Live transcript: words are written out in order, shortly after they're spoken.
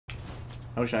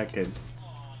I wish I could.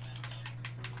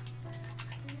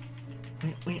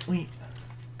 Wait.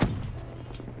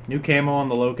 New camo on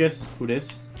the Locust. Who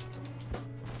dis?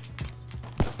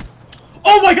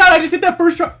 Oh my god, I just hit that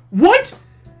first try. What?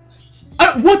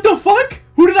 What the fuck?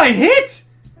 Who did I hit?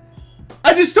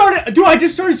 I just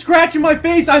started scratching my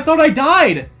face. I thought I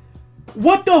died.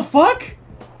 What the fuck?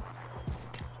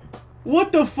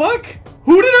 What the fuck?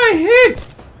 Who did I hit?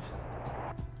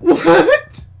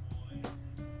 What?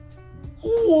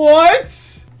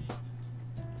 What?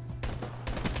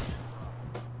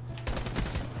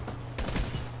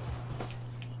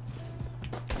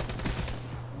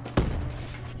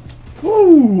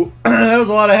 Woo! That was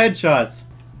a lot of headshots.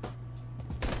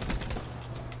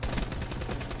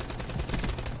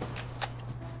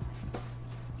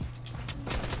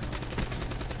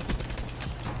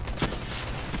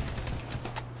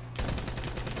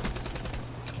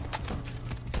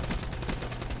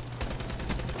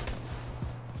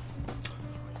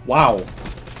 Wow.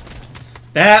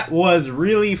 That was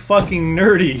really fucking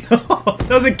nerdy. That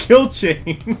was a kill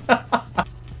chain.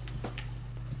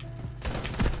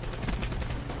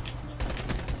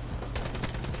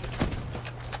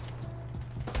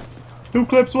 Two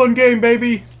clips, one game,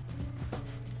 baby.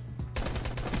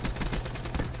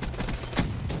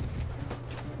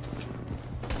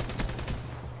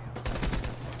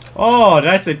 Oh, did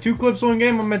I say 2 clips, 1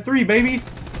 game? I'm at 3, baby.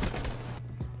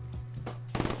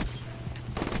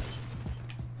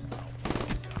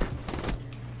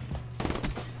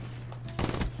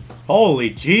 Holy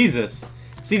Jesus.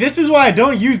 See, this is why I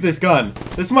don't use this gun.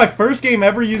 This is my first game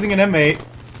ever using an M8.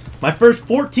 My first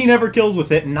 14 ever kills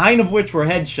with it, 9 of which were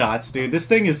headshots, dude. This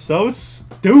thing is so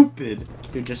stupid.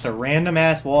 Dude, just a random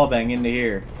ass wallbang into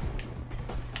here.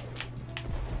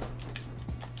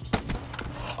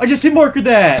 I just hit markered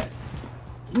that!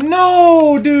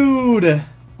 No, dude!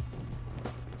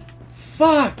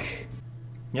 Fuck!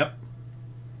 Yep.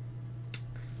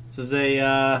 This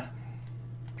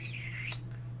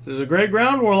is a great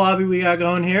ground war lobby we got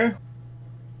going here.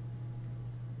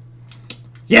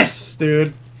 Yes,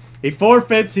 dude! He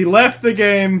forfeits, he left the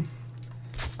game.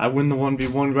 I win the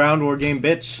 1v1 ground war game,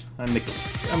 bitch. I'm the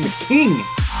king.